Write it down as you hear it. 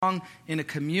in a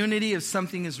community, if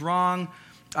something is wrong,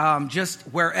 just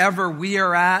wherever we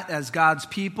are at as God's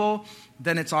people,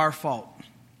 then it's our fault.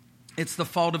 It's the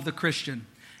fault of the Christian.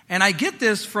 And I get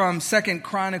this from 2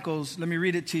 Chronicles. Let me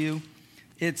read it to you.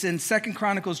 It's in 2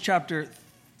 Chronicles chapter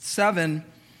 7.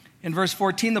 In verse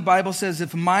 14, the Bible says,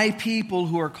 "If my people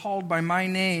who are called by my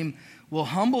name will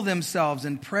humble themselves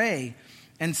and pray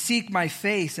and seek my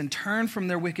face and turn from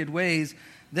their wicked ways,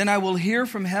 then I will hear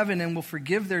from heaven and will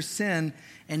forgive their sin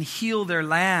and heal their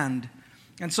land."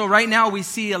 And so right now we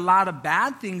see a lot of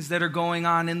bad things that are going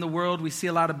on in the world. We see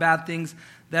a lot of bad things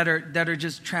that are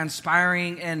just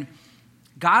transpiring. And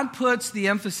God puts the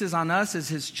emphasis on us as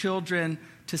his children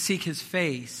to seek his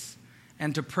face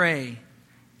and to pray.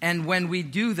 And when we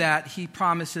do that, he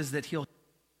promises that he'll heal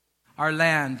our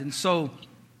land. And so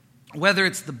whether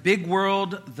it's the big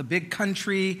world, the big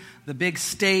country, the big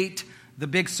state, the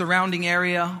big surrounding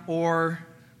area, or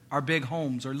our big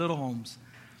homes or little homes,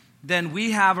 then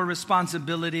we have a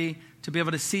responsibility to be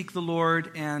able to seek the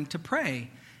Lord and to pray.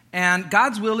 And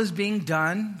God's will is being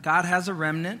done. God has a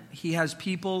remnant. He has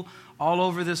people all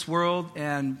over this world,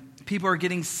 and people are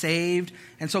getting saved.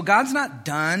 And so God's not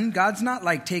done. God's not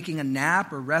like taking a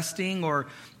nap or resting or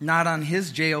not on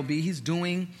his job. He's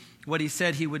doing what he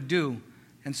said he would do.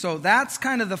 And so that's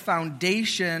kind of the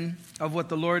foundation of what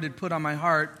the Lord had put on my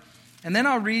heart. And then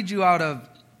I'll read you out of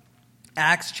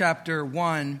Acts chapter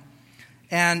 1.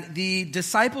 And the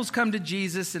disciples come to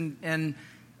Jesus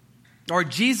or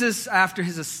Jesus after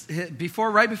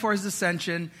right before his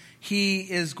ascension, he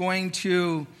is going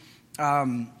to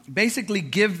basically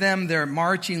give them their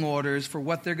marching orders for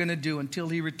what they're going to do until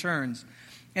he returns.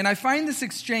 And I find this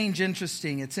exchange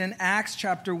interesting. It's in Acts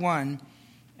chapter 1,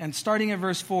 and starting at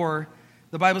verse 4,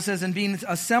 the Bible says, "And being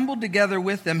assembled together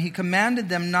with them, he commanded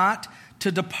them not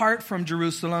to depart from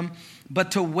Jerusalem,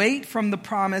 but to wait from the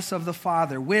promise of the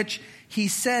Father, which he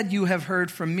said, 'You have heard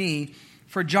from me.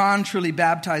 For John truly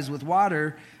baptized with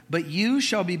water, but you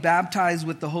shall be baptized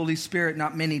with the Holy Spirit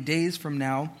not many days from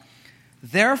now.'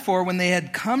 Therefore, when they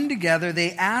had come together,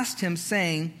 they asked him,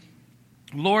 saying,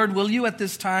 'Lord, will you at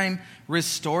this time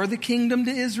restore the kingdom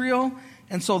to Israel?'"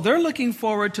 And so they're looking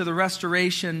forward to the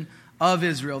restoration of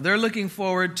Israel. They're looking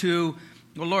forward to,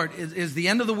 "Well, Lord, is the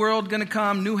end of the world going to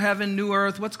come? New heaven, new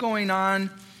earth? What's going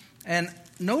on?" And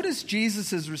notice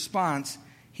Jesus' response.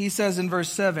 He says in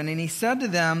verse 7, "And he said to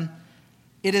them,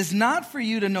 'It is not for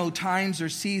you to know times or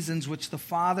seasons which the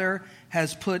Father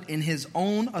has put in his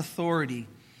own authority,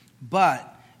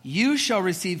 but you shall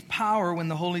receive power when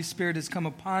the Holy Spirit has come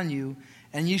upon you,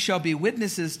 and you shall be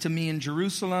witnesses to me in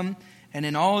Jerusalem and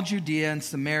in all Judea and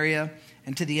Samaria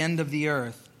and to the end of the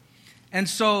earth.'" And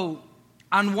so,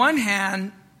 on one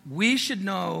hand, we should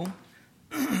know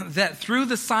that through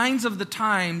the signs of the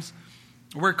times,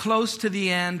 we're close to the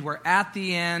end, we're at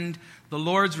the end, the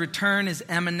Lord's return is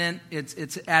imminent,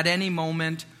 it's at any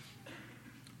moment.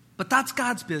 But that's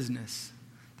God's business.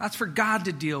 That's for God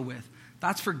to deal with.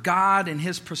 That's for God in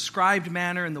his prescribed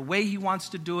manner and the way he wants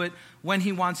to do it, when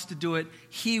he wants to do it,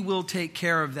 he will take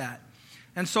care of that.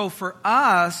 And so for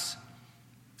us,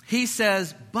 he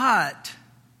says, "But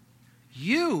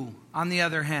you, on the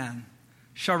other hand,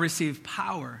 shall receive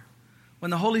power when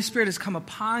the Holy Spirit has come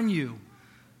upon you."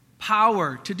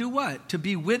 Power to do what? To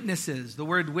be witnesses. The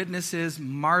word witness is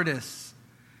martyrs.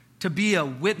 To be a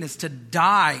witness, to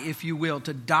die, if you will,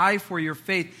 to die for your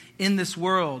faith in this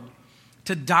world.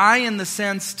 To die in the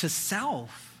sense to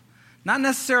self. Not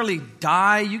necessarily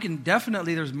die. You can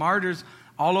definitely, there's martyrs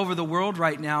all over the world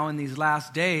right now in these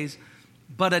last days.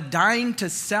 But a dying to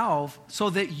self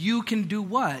so that you can do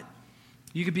what?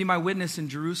 You could be my witness in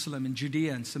Jerusalem, in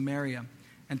Judea, and Samaria,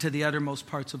 and to the uttermost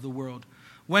parts of the world.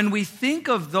 When we think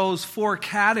of those four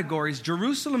categories,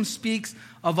 Jerusalem speaks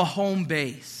of a home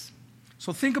base.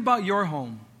 So think about your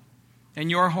home and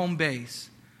your home base.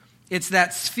 It's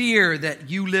that sphere that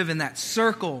you live in, that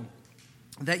circle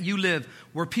that you live,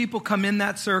 where people come in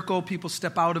that circle, people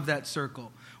step out of that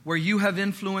circle, where you have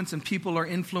influence and people are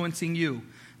influencing you.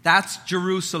 That's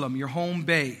Jerusalem, your home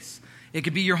base. It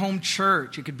could be your home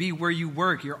church. It could be where you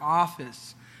work, your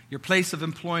office, your place of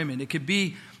employment. It could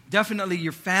be definitely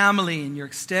your family and your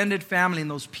extended family and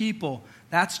those people.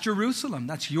 That's Jerusalem.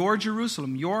 That's your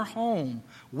Jerusalem, your home,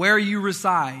 where you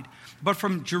reside. But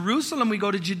from Jerusalem, we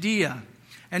go to Judea.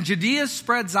 And Judea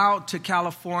spreads out to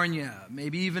California,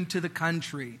 maybe even to the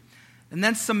country. And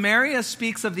then Samaria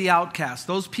speaks of the outcast,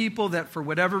 those people that for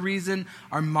whatever reason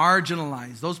are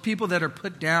marginalized, those people that are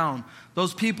put down,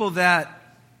 those people that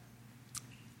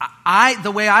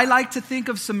the way I like to think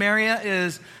of Samaria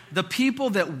is the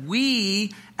people that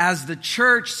we as the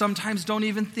church sometimes don't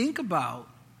even think about.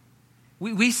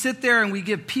 We sit there and we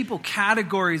give people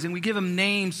categories and we give them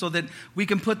names so that we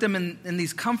can put them in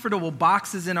these comfortable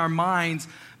boxes in our minds,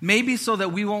 maybe so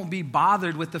that we won't be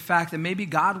bothered with the fact that maybe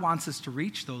God wants us to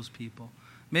reach those people.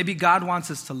 Maybe God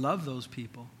wants us to love those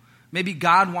people. Maybe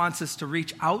God wants us to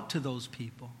reach out to those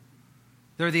people.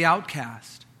 They're the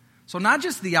outcast. So not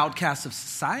just the outcasts of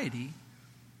society,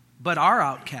 but our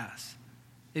outcasts.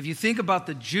 If you think about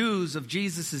the Jews of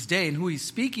Jesus' day and who he's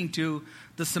speaking to,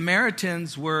 the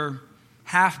Samaritans were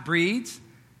half-breeds,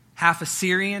 half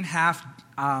Assyrian, half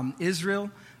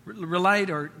Israelite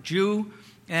or Jew.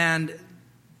 And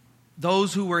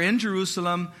those who were in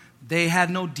Jerusalem, they had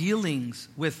no dealings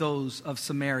with those of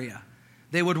Samaria.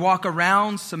 They would walk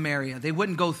around Samaria. They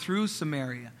wouldn't go through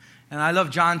Samaria. And I love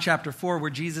John chapter 4 where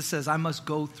Jesus says, I must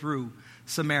go through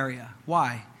Samaria.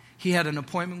 Why? He had an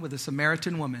appointment with a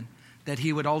Samaritan woman that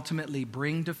he would ultimately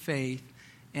bring to faith.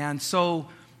 And so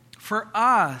for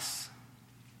us,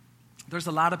 there's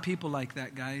a lot of people like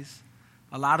that, guys.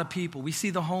 A lot of people. We see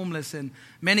the homeless, and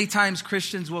many times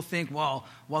Christians will think, well,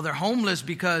 they're homeless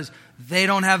because they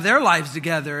don't have their lives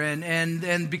together,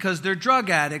 and because they're drug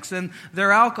addicts and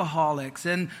they're alcoholics,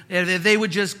 and if they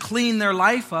would just clean their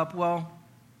life up, well,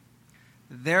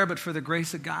 there, but for the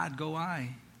grace of God, go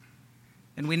I.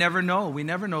 And we never know. We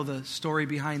never know the story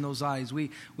behind those eyes. We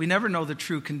never know the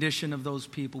true condition of those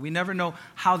people. We never know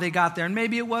how they got there. And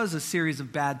maybe it was a series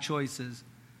of bad choices.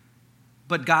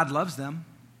 But God loves them.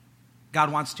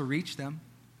 God wants to reach them.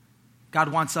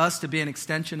 God wants us to be an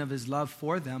extension of his love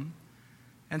for them.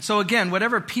 And so again,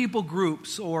 whatever people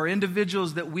groups or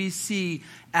individuals that we see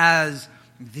as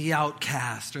the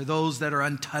outcast or those that are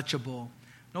untouchable,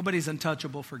 nobody's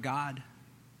untouchable for God.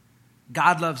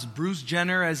 God loves Bruce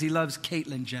Jenner as he loves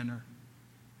Caitlyn Jenner.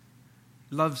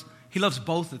 He loves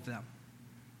both of them.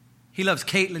 He loves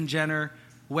Caitlyn Jenner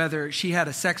whether she had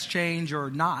a sex change or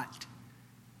not.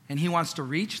 And he wants to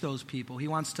reach those people. He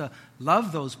wants to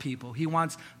love those people. He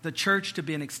wants the church to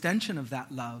be an extension of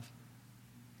that love.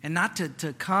 And not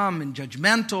to come and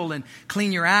judgmental and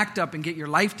clean your act up and get your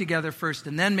life together first,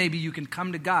 and then maybe you can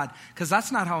come to God. Because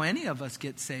that's not how any of us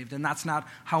get saved, and that's not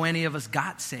how any of us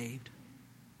got saved.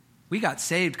 We got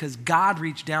saved because God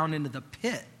reached down into the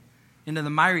pit, into the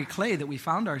miry clay that we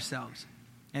found ourselves,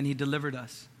 and he delivered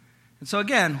us. And so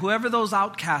again, whoever those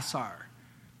outcasts are,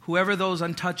 whoever those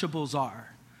untouchables are,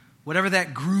 whatever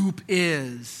that group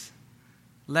is,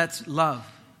 let's love.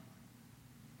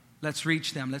 Let's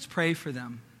reach them. Let's pray for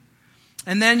them.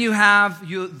 And then you have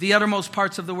the uttermost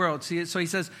parts of the world. See, so he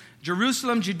says,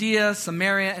 Jerusalem, Judea,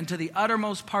 Samaria, and to the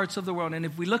uttermost parts of the world. And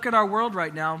if we look at our world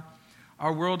right now,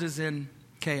 our world is in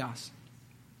chaos.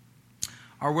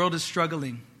 Our world is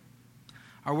struggling.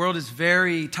 Our world is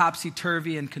very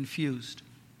topsy-turvy and confused.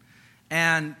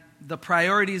 And the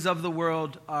priorities of the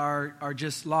world are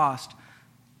just lost.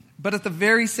 But at the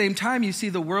very same time, you see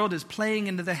the world is playing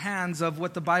into the hands of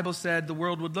what the Bible said the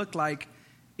world would look like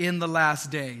in the last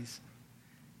days.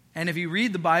 And if you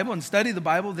read the Bible and study the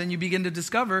Bible, then you begin to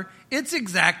discover it's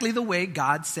exactly the way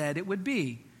God said it would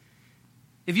be.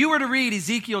 If you were to read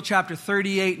Ezekiel chapter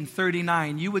 38 and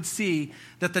 39, you would see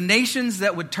that the nations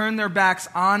that would turn their backs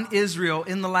on Israel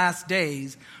in the last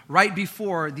days, right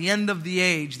before the end of the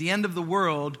age, the end of the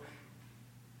world,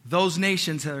 those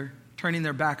nations are turning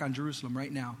their back on Jerusalem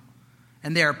right now.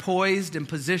 And they are poised and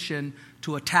positioned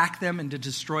to attack them and to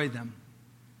destroy them.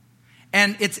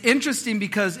 And it's interesting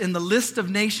because in the list of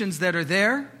nations that are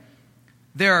there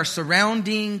are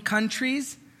surrounding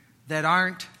countries that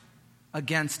aren't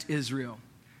against Israel.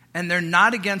 And they're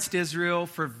not against Israel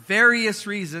for various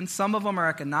reasons. Some of them are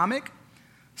economic.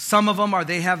 Some of them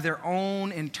they have their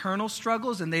own internal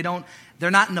struggles and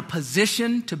they're not in a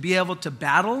position to be able to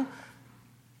battle,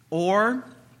 or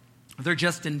they're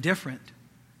just indifferent.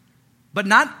 But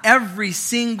not every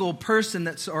single person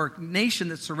or nation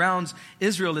that surrounds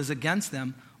Israel is against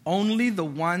them. Only the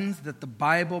ones that the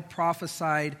Bible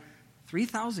prophesied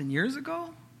 3,000 years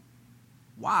ago?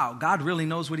 Wow, God really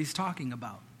knows what he's talking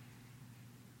about.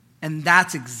 And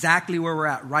that's exactly where we're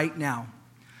at right now.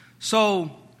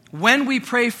 So when we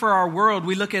pray for our world,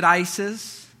 we look at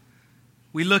ISIS.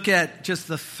 We look at just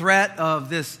the threat of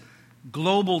this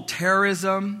global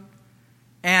terrorism.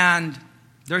 And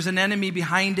there's an enemy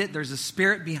behind it. There's a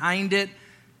spirit behind it.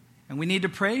 And we need to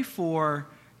pray for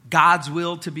God's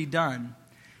will to be done.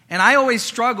 And I always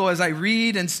struggle as I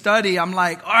read and study. I'm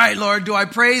like, all right, Lord, do I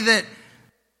pray that it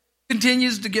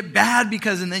continues to get bad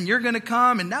and then you're going to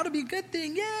come and that'll be a good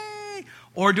thing, yay?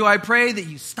 Or do I pray that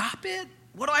you stop it?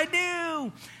 What do I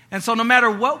do? And so no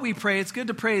matter what we pray, it's good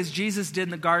to pray as Jesus did in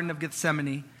the Garden of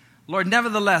Gethsemane. Lord,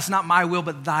 nevertheless, not my will,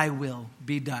 but thy will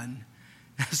be done.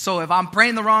 So if I'm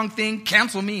praying the wrong thing,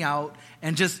 cancel me out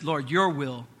and just, Lord, your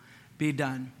will be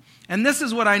done. And this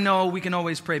is what I know we can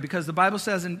always pray, because the Bible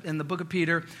says in the book of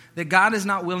Peter that God is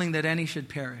not willing that any should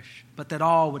perish, but that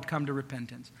all would come to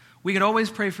repentance. We could always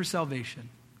pray for salvation.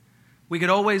 We could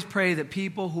always pray that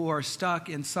people who are stuck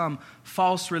in some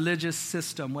false religious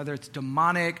system, whether it's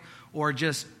demonic or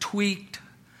just tweaked,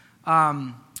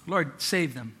 Lord,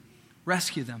 save them,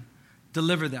 rescue them,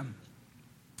 deliver them.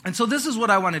 And so this is what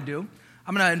I want to do.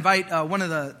 I'm going to invite one of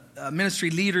the ministry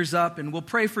leaders up, and we'll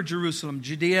pray for Jerusalem,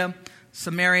 Judea,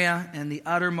 Samaria, and the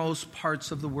uttermost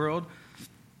parts of the world.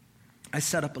 I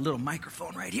set up a little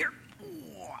microphone right here.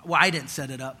 Well, I didn't set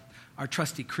it up. Our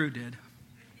trusty crew did.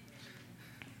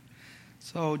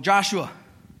 So, Joshua.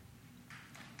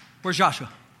 Where's Joshua?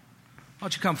 Why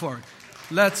don't you come forward?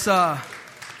 Let's, I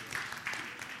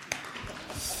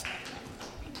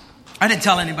didn't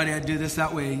tell anybody I'd do this.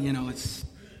 That way, it's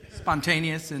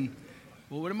spontaneous. And,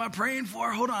 well, what am I praying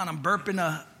for? Hold on, I'm burping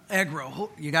a egg roll.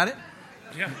 You got it?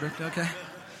 Yeah.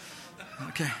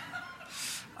 Okay.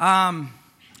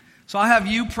 So I'll have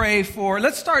you pray for,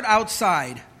 let's start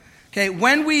outside. Okay,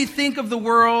 when we think of the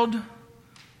world,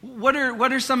 what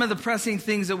are some of the pressing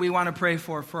things that we want to pray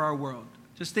for our world?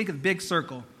 Just think of the big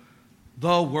circle,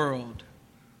 the world.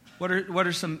 What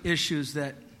are some issues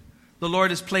that the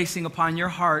Lord is placing upon your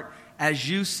heart as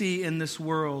you see in this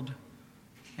world?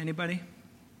 Anybody?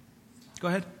 Go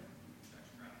ahead.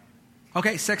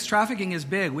 Okay, sex trafficking is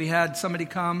big. We had somebody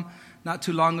come not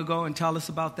too long ago and tell us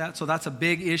about that. So that's a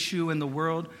big issue in the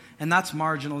world, and that's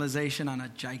marginalization on a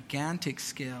gigantic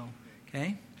scale.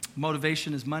 Okay?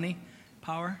 Motivation is money,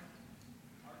 power.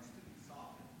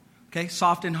 Okay,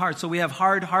 soft in heart. So we have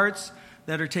hard hearts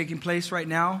that are taking place right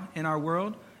now in our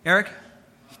world. Eric?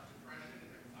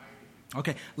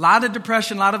 Okay, a lot of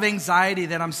depression, a lot of anxiety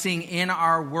that I'm seeing in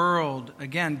our world,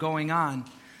 again, going on.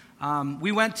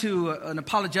 We went to an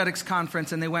apologetics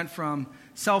conference, and they went from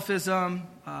selfism,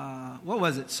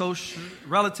 social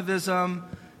relativism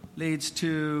leads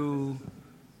to,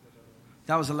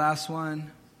 that was the last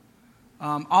one.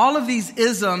 All of these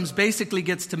isms basically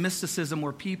gets to mysticism,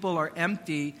 where people are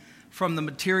empty from the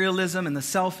materialism and the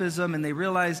selfism, and they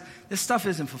realize this stuff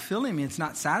isn't fulfilling me, it's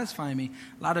not satisfying me.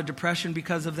 A lot of depression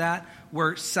because of that,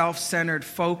 where self-centered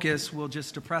focus will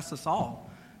just depress us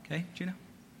all. Okay, Gina?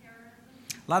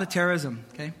 A lot of terrorism,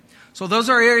 okay? So those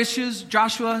are our issues.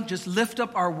 Joshua, just lift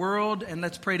up our world and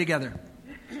let's pray together.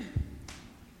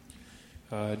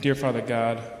 Dear Father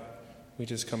God, we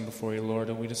just come before you, Lord,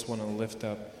 and we just want to lift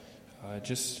up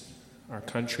just our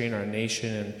country and our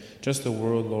nation and just the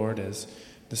world, Lord, as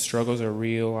the struggles are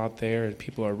real out there and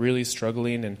people are really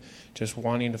struggling and just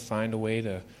wanting to find a way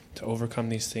to overcome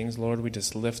these things, Lord. We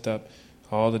just lift up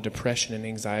all the depression and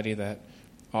anxiety that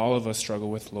all of us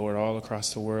struggle with, Lord, all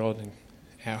across the world and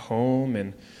at home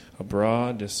and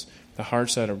abroad, just the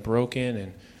hearts that are broken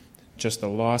and just the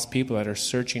lost people that are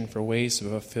searching for ways to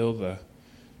fulfill the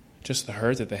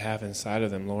hurt that they have inside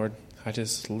of them, Lord. I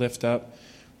just lift up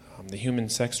the human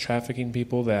sex trafficking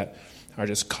people that are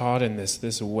just caught in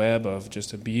this web of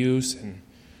just abuse and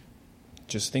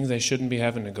just things they shouldn't be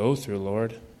having to go through,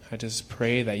 Lord. I just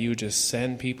pray that you would just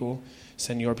send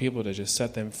your people to just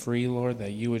set them free, Lord,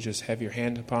 that you would just have your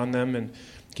hand upon them and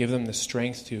give them the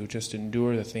strength to just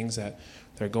endure the things that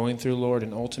they're going through, Lord,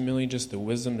 and ultimately just the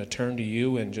wisdom to turn to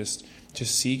you and just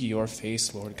seek your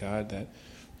face, Lord God, that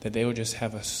they would just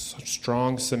have a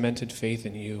strong, cemented faith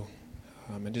in you.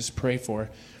 And just pray for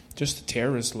just the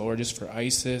terrorists, Lord, just for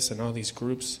ISIS and all these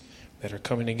groups that are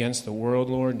coming against the world,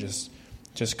 Lord, just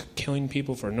killing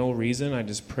people for no reason. I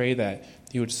just pray that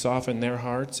you would soften their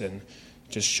hearts and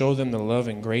just show them the love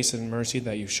and grace and mercy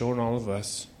that you've shown all of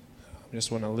us. I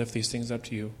just want to lift these things up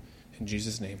to you. In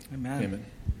Jesus' name, amen.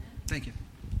 Thank you.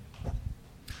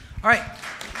 All right.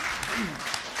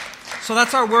 So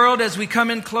that's our world. As we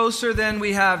come in closer, then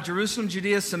we have Jerusalem,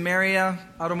 Judea, Samaria,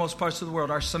 outermost parts of the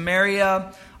world. Our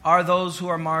Samaria are those who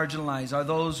are marginalized, are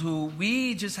those who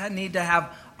we just need to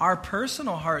have our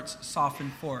personal hearts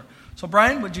softened for. So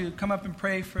Brian, would you come up and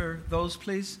pray for those,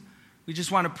 please? We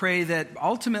just want to pray that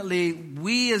ultimately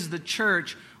we as the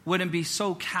church wouldn't be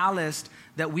so calloused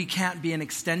that we can't be an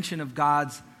extension of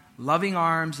God's loving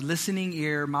arms, listening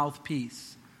ear,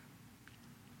 mouthpiece.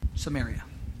 Samaria.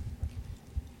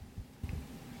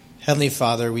 Heavenly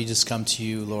Father, we just come to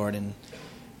you, Lord, and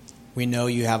we know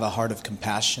you have a heart of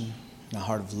compassion and a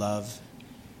heart of love.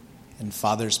 And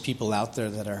Father, there's people out there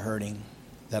that are hurting,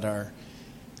 that are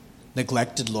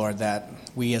neglected, Lord, that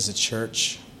we as a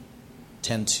church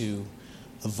tend to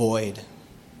avoid.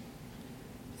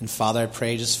 And Father, I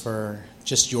pray just for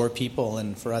your people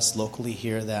and for us locally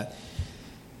here that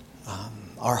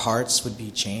our hearts would be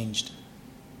changed,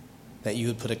 that you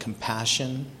would put a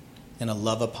compassion and a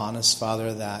love upon us,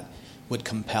 Father, that would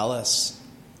compel us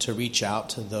to reach out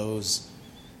to those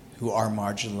who are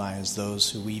marginalized, those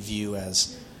who we view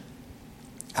as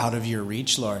out of your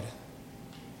reach, Lord,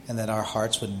 and that our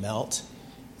hearts would melt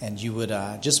and you would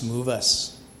just move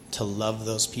us to love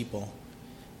those people,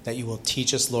 that you will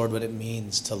teach us, Lord, what it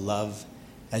means to love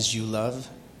as you love,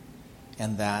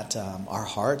 and that our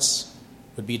hearts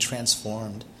would be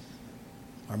transformed,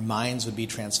 our minds would be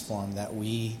transformed, that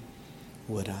we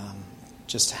would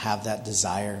just have that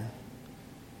desire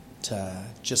to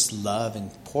just love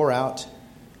and pour out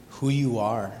who you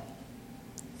are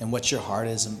and what your heart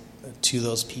is to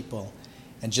those people,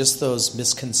 and just those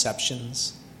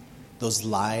misconceptions, those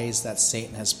lies that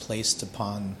Satan has placed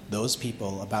upon those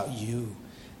people about you,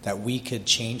 that we could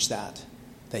change that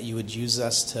you would use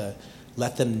us to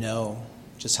let them know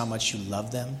just how much you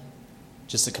love them,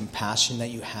 just the compassion that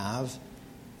you have,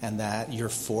 and that you're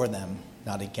for them,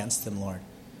 not against them, Lord.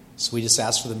 So we just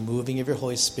ask for the moving of your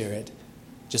Holy Spirit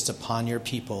just upon your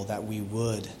people, that we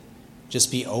would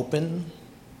just be open,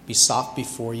 be soft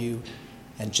before you,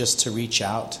 and just to reach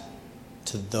out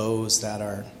to those that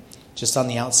are just on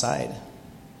the outside.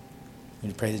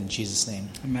 We pray in Jesus' name.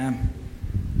 Amen.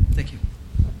 Thank you.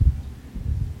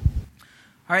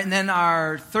 All right, and then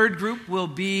our third group will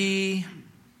be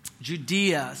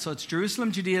Judea. So it's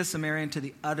Jerusalem, Judea, Samaria, and to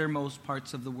the uttermost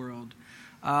parts of the world.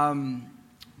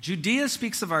 Judea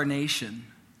speaks of our nation.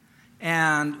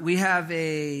 And we have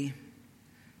an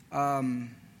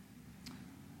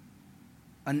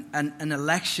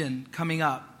election coming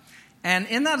up. And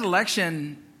in that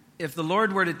election, if the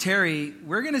Lord were to tarry,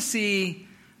 we're going to see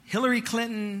Hillary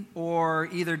Clinton or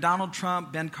either Donald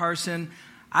Trump, Ben Carson.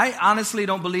 I honestly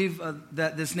don't believe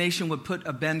that this nation would put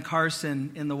a Ben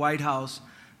Carson in the White House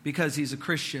because he's a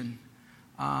Christian.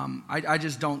 I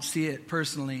just don't see it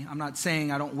personally. I'm not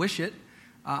saying I don't wish it.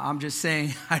 I'm just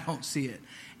saying I don't see it.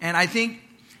 And I think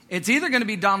it's either going to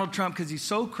be Donald Trump because he's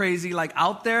so crazy, like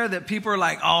out there, that people are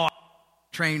like, oh,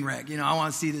 train wreck. I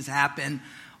want to see this happen.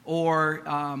 Or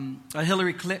a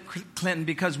Hillary Clinton,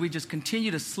 because we just continue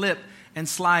to slip and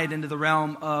slide into the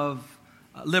realm of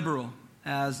liberal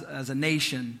as a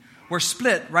nation. We're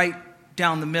split right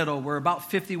down the middle. We're about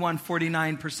 51,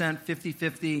 49%,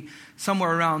 50-50,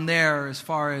 somewhere around there as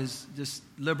far as just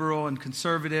liberal and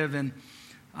conservative. And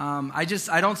I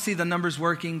don't see the numbers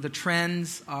working. The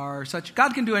trends are such.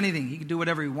 God can do anything. He can do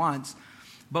whatever he wants.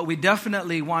 But we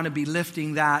definitely want to be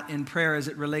lifting that in prayer as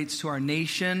it relates to our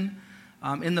nation.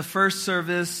 In the first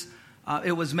service,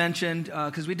 it was mentioned,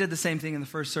 because we did the same thing in the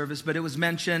first service, but it was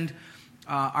mentioned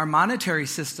our monetary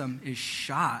system is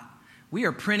shot. We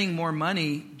are printing more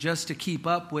money just to keep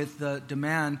up with the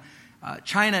demand.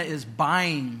 China is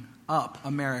buying up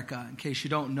America, in case you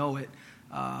don't know it.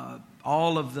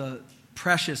 All of the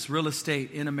precious real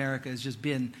estate in America has just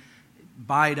been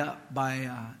buyed up by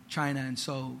China, and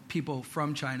so people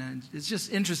from China. And it's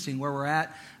just interesting where we're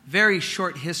at. Very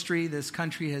short history this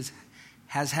country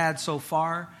has had so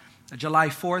far. July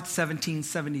 4th,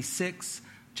 1776,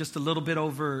 just a little bit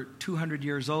over 200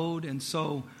 years old. And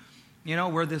so,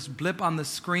 we're this blip on the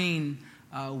screen.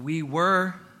 We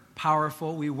were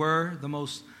powerful. We were the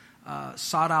most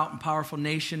sought out and powerful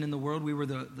nation in the world. We were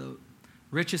the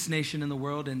richest nation in the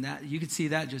world, and that you could see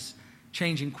that just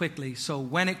changing quickly. So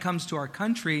when it comes to our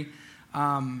country,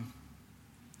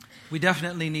 we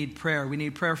definitely need prayer. We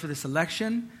need prayer for this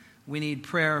election. We need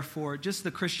prayer for just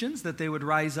the Christians, that they would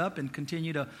rise up and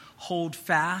continue to hold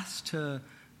fast to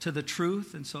the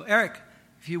truth. And so, Eric,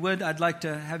 if you would, I'd like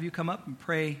to have you come up and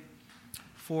pray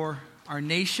for our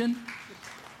nation.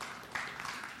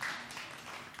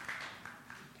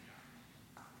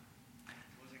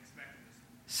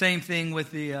 Same thing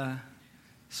with the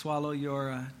swallow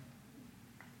your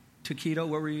taquito.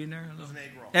 What were you in there? It was an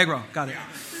egg roll. Egg roll. Got it.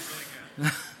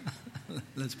 Yeah, really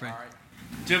Let's pray. All right.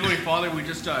 Dear Heavenly Father, we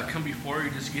just come before you,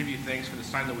 just give you thanks for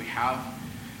this time that we have.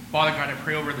 Father God, I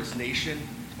pray over this nation.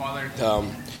 Father,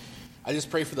 I just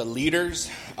pray for the leaders.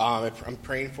 I'm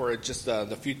praying for just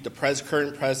the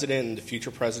current president and the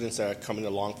future presidents that are coming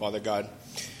along, Father God.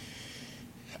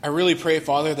 I really pray,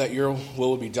 Father, that your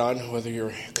will be done, whether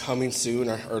you're coming soon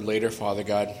or later, Father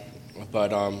God.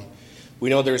 But we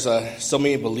know there's so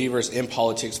many believers in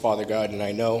politics, Father God, and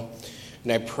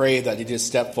I pray that they just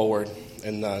step forward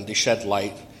and they shed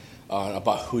light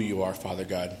about who you are, Father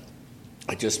God.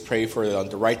 I just pray for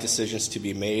the right decisions to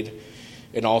be made,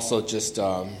 and also just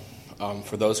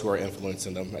for those who are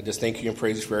influencing them. I just thank you and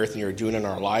praise you for everything you're doing in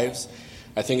our lives.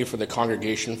 I thank you for the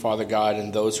congregation, Father God,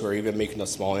 and those who are even making a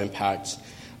small impact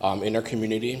in our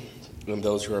community, and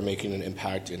those who are making an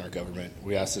impact in our government.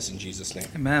 We ask this in Jesus' name.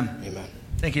 Amen. Amen.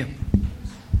 Thank you.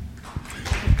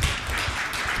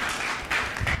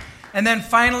 And then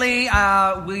finally,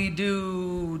 we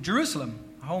do Jerusalem,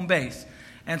 home base.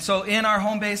 And so in our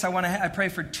home base, I pray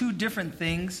for two different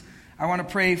things. I want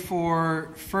to pray for,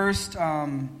 first,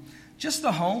 just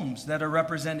the homes that are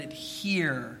represented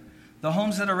here. The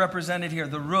homes that are represented here,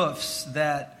 the roofs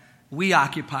that we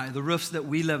occupy, the roofs that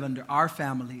we live under, our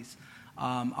families,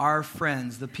 our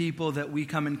friends, the people that we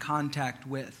come in contact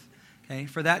with. Okay,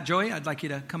 for that, Joey, I'd like you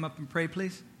to come up and pray,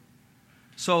 please.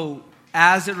 So,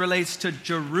 as it relates to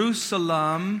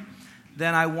Jerusalem,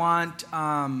 then I want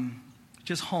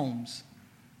just homes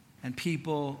and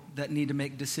people that need to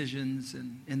make decisions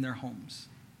in their homes.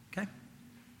 Okay?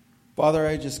 Father,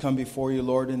 I just come before you,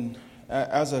 Lord, and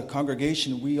as a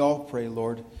congregation, we all pray,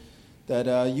 Lord,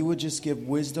 that you would just give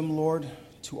wisdom, Lord,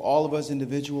 to all of us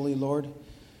individually, Lord,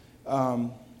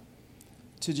 to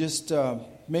just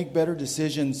make better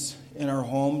decisions in our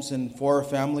homes and for our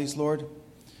families, Lord.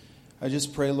 I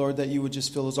just pray, Lord, that you would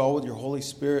just fill us all with your Holy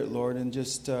Spirit, Lord, and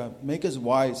just make us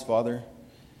wise, Father,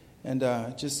 and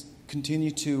just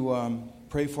continue to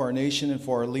pray for our nation and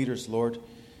for our leaders, Lord,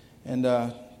 and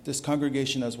this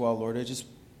congregation as well, Lord. I just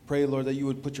pray, Lord, that you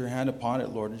would put your hand upon it,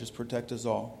 Lord, and just protect us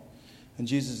all. In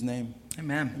Jesus' name.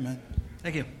 Amen. Amen.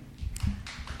 Thank you.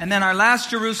 And then our last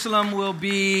Jerusalem will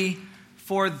be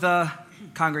for the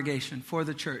congregation, for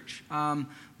the church. The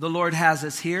Lord has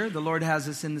us here. The Lord has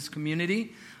us in this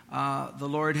community. The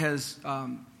Lord has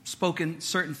spoken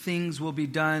certain things will be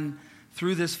done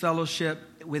through this fellowship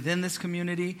within this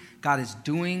community. God is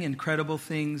doing incredible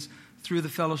things through the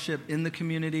fellowship in the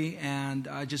community, and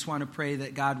I just want to pray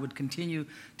that God would continue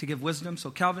to give wisdom. So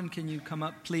Calvin, can you come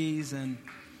up, please, and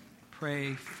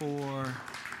pray for...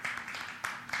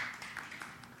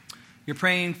 You're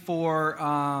praying for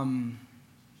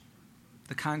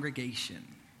the congregation.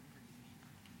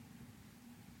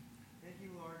 Thank you,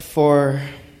 Lord, for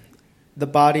the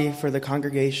body, for the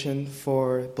congregation,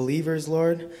 for believers,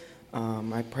 Lord.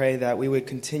 I pray that we would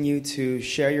continue to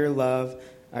share your love.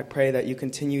 I pray that you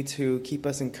continue to keep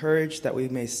us encouraged, that we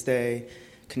may stay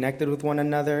connected with one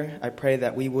another. I pray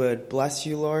that we would bless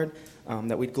you, Lord,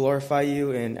 that we'd glorify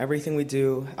you in everything we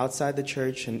do outside the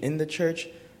church and in the church.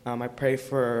 I pray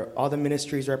for all the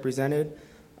ministries represented,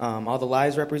 all the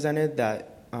lives represented,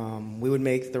 that we would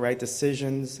make the right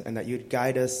decisions and that you'd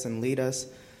guide us and lead us,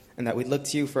 and that we'd look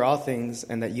to you for all things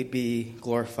and that you'd be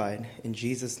glorified. In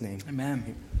Jesus' name.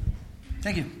 Amen.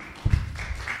 Thank you.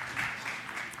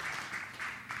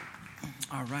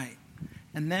 All right.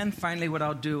 And then finally what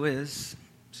I'll do is,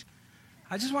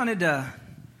 I just wanted to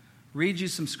read you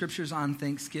some scriptures on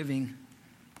Thanksgiving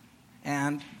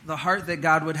and the heart that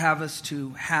God would have us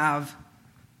to have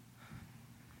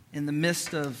in the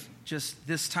midst of just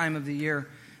this time of the year,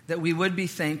 that we would be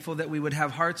thankful, that we would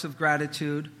have hearts of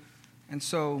gratitude. And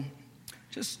so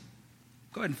just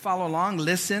go ahead and follow along.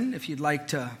 Listen if you'd like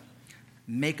to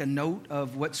make a note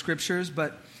of what scriptures.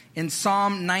 But in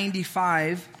Psalm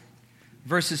 95,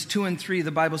 verses 2 and 3,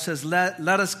 the Bible says, Let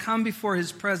us come before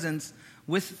his presence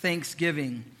with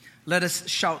thanksgiving. Let us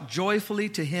shout joyfully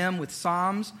to him with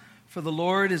psalms. For the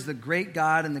Lord is the great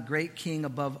God and the great King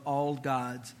above all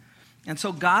gods. And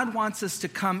so God wants us to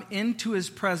come into his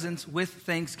presence with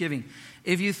thanksgiving.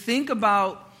 If you think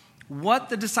about what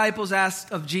the disciples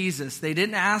asked of Jesus, they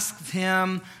didn't ask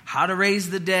him how to raise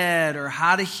the dead or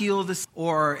how to heal the sick,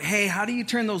 or, hey, how do you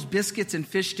turn those biscuits and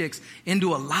fish sticks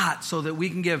into a lot so that we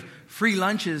can give free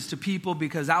lunches to people,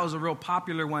 because that was a real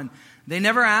popular one. They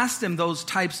never asked him those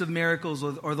types of miracles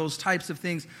or those types of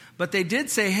things, but they did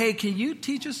say, hey, can you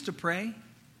teach us to pray?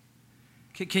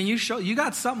 Can you show, you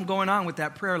got something going on with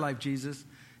that prayer life, Jesus.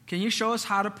 Can you show us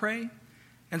how to pray?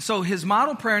 And so his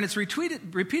model prayer, and it's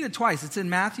repeated twice. It's in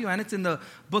Matthew and it's in the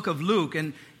book of Luke.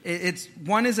 And it's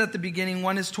one is at the beginning,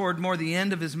 one is toward more the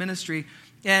end of his ministry.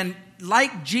 And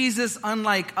like Jesus,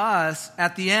 unlike us,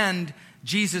 at the end,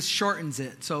 Jesus shortens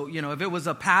it. So, if it was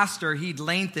a pastor, he'd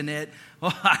lengthen it.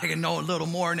 Oh, I can know a little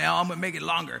more now. I'm going to make it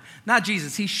longer. Not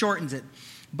Jesus. He shortens it.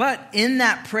 But in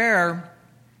that prayer,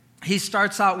 he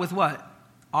starts out with what?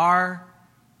 Our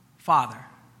Father.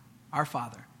 Our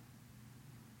Father.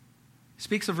 He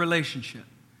speaks of relationship.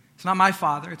 It's not my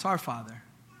Father. It's our Father.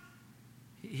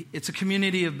 It's a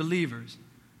community of believers.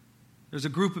 There's a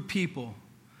group of people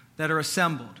that are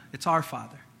assembled. It's our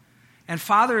Father. And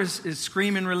Father is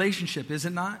screaming relationship, is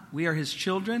it not? We are his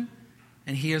children,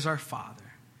 and he is our Father.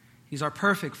 He's our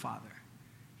perfect Father.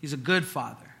 He's a good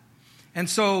Father. And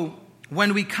so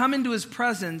when we come into his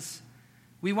presence,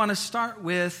 we want to start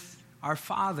with our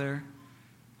Father.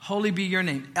 Holy be your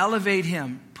name. Elevate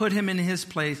him. Put him in his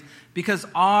place. Because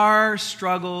our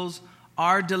struggles,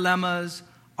 our dilemmas,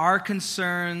 our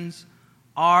concerns,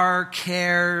 our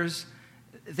cares,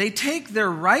 they take their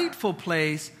rightful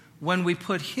place when we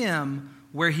put him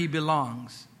where he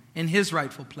belongs, in his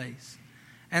rightful place.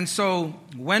 And so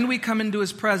when we come into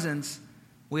his presence,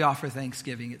 we offer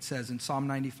thanksgiving, it says in Psalm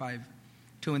 95,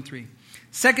 2 and 3.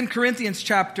 2 Corinthians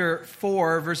chapter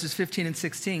 4, verses 15 and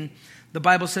 16, the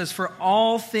Bible says, "For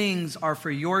all things are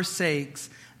for your sakes,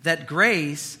 that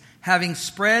grace, having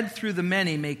spread through the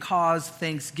many, may cause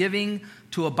thanksgiving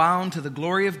to abound to the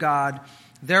glory of God.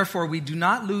 Therefore we do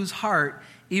not lose heart,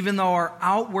 even though our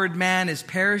outward man is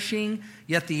perishing,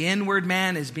 yet the inward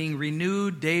man is being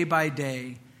renewed day by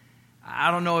day."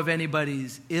 I don't know if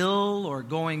anybody's ill or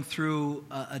going through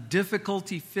a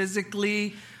difficulty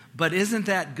physically, but isn't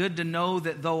that good to know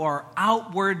that though our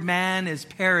outward man is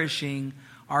perishing,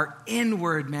 our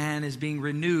inward man is being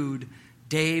renewed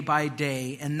day by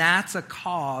day. And that's a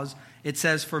cause, it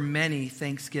says, for many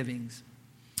thanksgivings.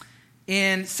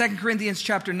 In 2 Corinthians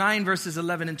chapter 9, verses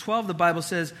 11 and 12, the Bible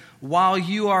says, "While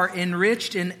you are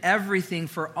enriched in everything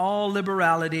for all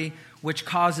liberality, which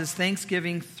causes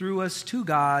thanksgiving through us to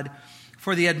God,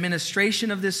 for the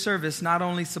administration of this service not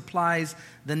only supplies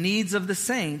the needs of the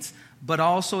saints, but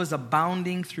also is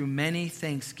abounding through many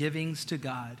thanksgivings to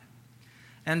God."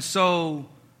 And so,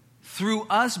 through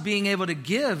us being able to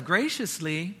give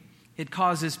graciously, it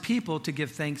causes people to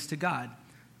give thanks to God,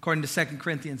 according to 2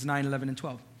 Corinthians 9, 11, and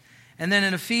 12. And then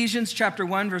in Ephesians chapter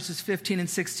 1, verses 15 and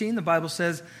 16, the Bible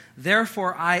says,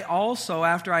 "Therefore I also,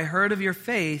 after I heard of your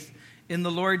faith in the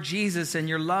Lord Jesus and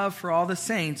your love for all the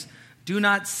saints, do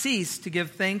not cease to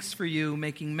give thanks for you,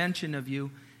 making mention of you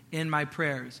in my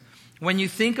prayers." When you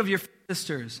think of your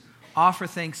sisters, offer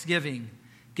thanksgiving.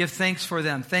 Give thanks for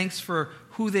them. Thanks for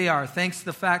who they are. Thanks for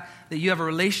the fact that you have a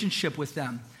relationship with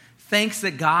them. Thanks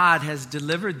that God has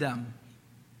delivered them.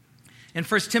 In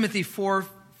 1 Timothy 4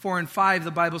 and 5,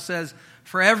 the Bible says,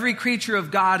 "For every creature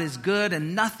of God is good,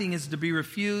 and nothing is to be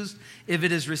refused if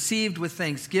it is received with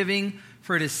thanksgiving,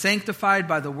 for it is sanctified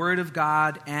by the word of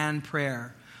God and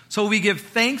prayer." So we give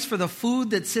thanks for the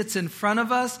food that sits in front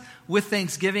of us with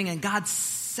thanksgiving, and God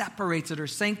separates it or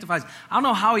sanctifies. I don't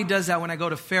know how he does that when I go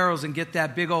to Pharaoh's and get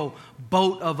that big old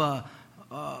boat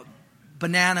of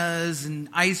bananas and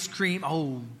ice cream.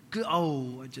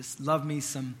 I just love me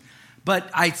some. But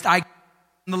I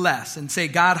nonetheless and say,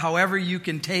 God, however you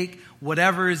can take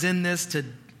whatever is in this to,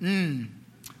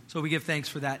 So we give thanks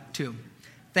for that too.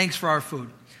 Thanks for our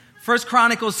food. 1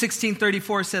 Chronicles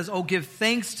 16:34 says, "Oh, give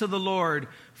thanks to the Lord,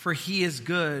 for he is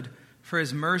good, for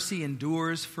his mercy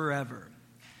endures forever."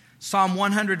 Psalm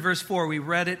 100 verse 4, we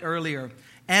read it earlier.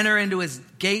 "Enter into his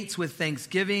gates with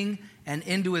thanksgiving and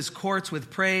into his courts with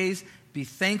praise. Be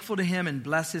thankful to him and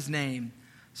bless his name."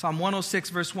 Psalm 106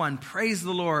 verse 1, "Praise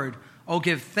the Lord. Oh,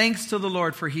 give thanks to the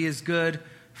Lord, for he is good,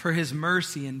 for his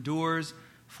mercy endures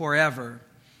forever."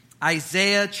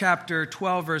 Isaiah chapter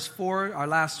 12 verse 4, our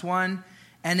last one.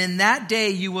 "And in that day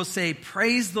you will say,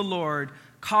 praise the Lord,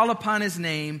 call upon his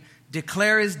name,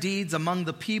 declare his deeds among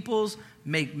the peoples,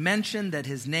 make mention that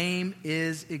his name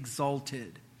is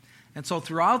exalted." And so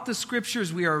throughout the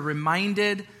scriptures, we are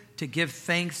reminded to give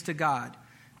thanks to God.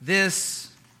 This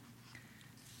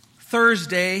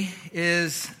Thursday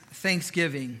is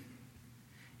Thanksgiving.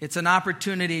 It's an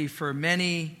opportunity for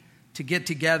many to get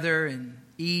together and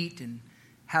eat and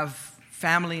have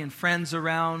family and friends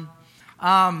around.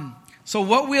 So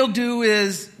what we'll do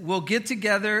is we'll get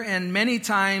together, and many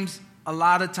times, a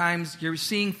lot of times, you're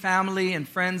seeing family and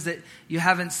friends that you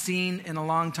haven't seen in a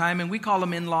long time, and we call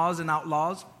them in-laws and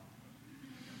outlaws.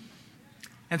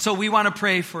 And so we want to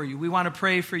pray for you. We want to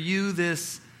pray for you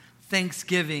this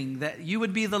Thanksgiving, that you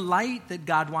would be the light that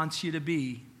God wants you to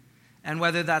be. And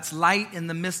whether that's light in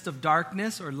the midst of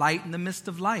darkness or light in the midst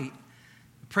of light,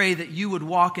 pray that you would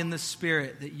walk in the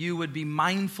Spirit, that you would be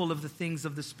mindful of the things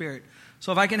of the Spirit.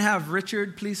 So if I can have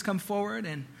Richard please come forward,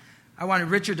 and I wanted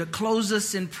Richard to close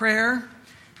us in prayer.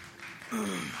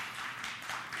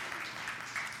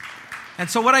 And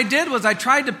so what I did was I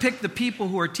tried to pick the people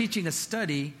who are teaching a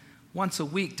study once a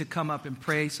week to come up and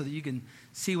pray so that you can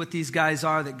see what these guys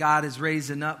are that God is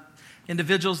raising up.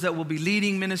 Individuals that will be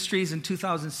leading ministries in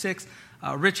 2006.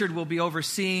 Richard will be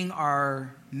overseeing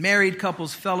our married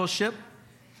couples fellowship.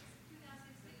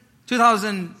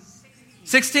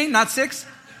 2016, not 6?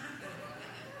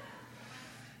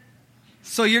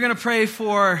 So you're going to pray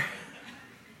for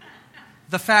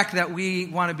the fact that we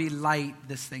want to be light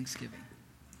this Thanksgiving.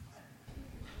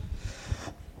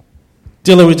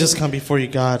 Dear Lord, we just come before you,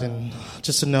 God, and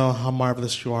just to know how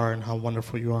marvelous you are and how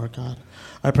wonderful you are, God.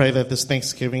 I pray that this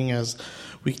Thanksgiving, as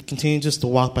we continue just to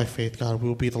walk by faith, God, we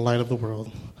will be the light of the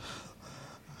world.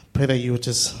 I pray that you would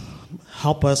just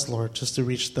help us, Lord, just to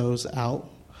reach those out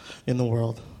in the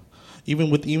world,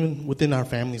 even within our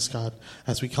families, God,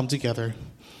 as we come together.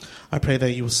 I pray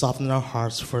that you will soften our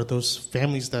hearts for those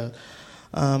families that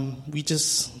we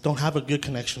just don't have a good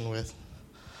connection with.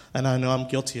 And I know I'm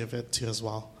guilty of it too as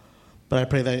well. But I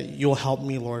pray that you'll help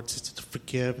me, Lord, to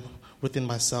forgive within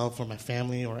myself or my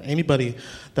family or anybody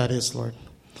that is, Lord.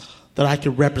 That I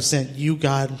can represent you,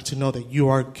 God, to know that you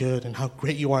are good and how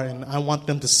great you are. And I want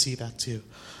them to see that too.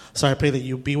 So I pray that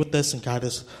you be with us and guide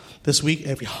us this week,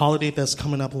 every holiday that's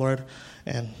coming up, Lord,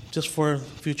 and just for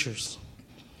futures.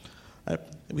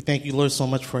 We thank you, Lord, so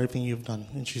much for everything you've done.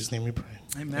 In Jesus' name we pray.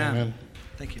 Amen. Amen.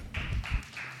 Thank you.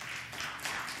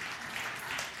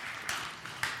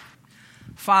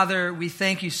 Father, we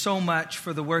thank you so much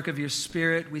for the work of your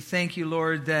Spirit. We thank you,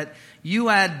 Lord, that you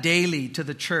add daily to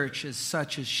the church as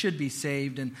such as should be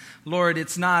saved. And Lord,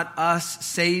 it's not us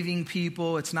saving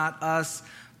people. It's not us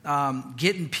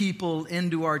getting people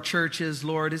into our churches,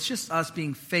 Lord. It's just us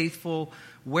being faithful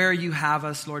where you have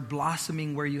us, Lord,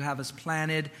 blossoming where you have us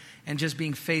planted, and just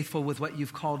being faithful with what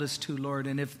you've called us to, Lord.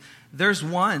 And if there's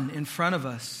one in front of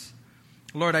us,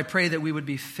 Lord, I pray that we would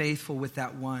be faithful with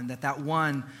that one, that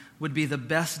one would be the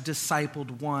best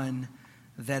discipled one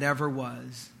that ever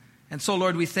was. And so,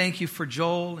 Lord, we thank you for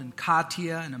Joel and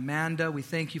Katia and Amanda. We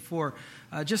thank you for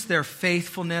just their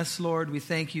faithfulness, Lord. We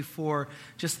thank you for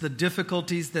just the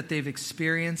difficulties that they've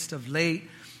experienced of late.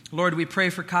 Lord, we pray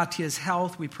for Katia's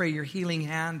health. We pray your healing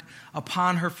hand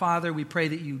upon her, Father. We pray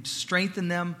that you'd strengthen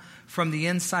them from the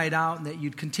inside out and that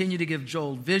you'd continue to give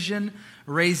Joel vision,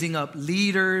 raising up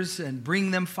leaders and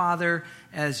bring them, Father,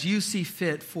 as you see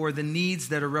fit for the needs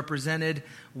that are represented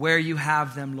where you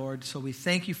have them, Lord. So we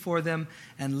thank you for them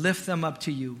and lift them up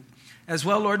to you. As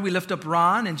well, Lord, we lift up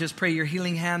Ron and just pray your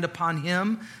healing hand upon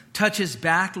him. Touch his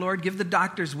back, Lord. Give the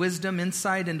doctors wisdom,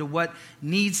 insight into what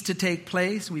needs to take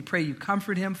place. We pray you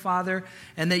comfort him, Father,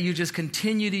 and that you just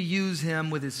continue to use him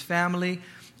with his family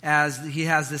as he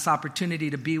has this opportunity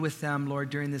to be with them, Lord,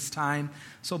 during this time.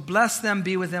 So bless them,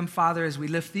 be with them, Father, as we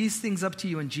lift these things up to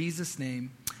you in Jesus'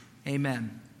 name.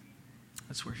 Amen.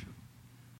 Let's worship.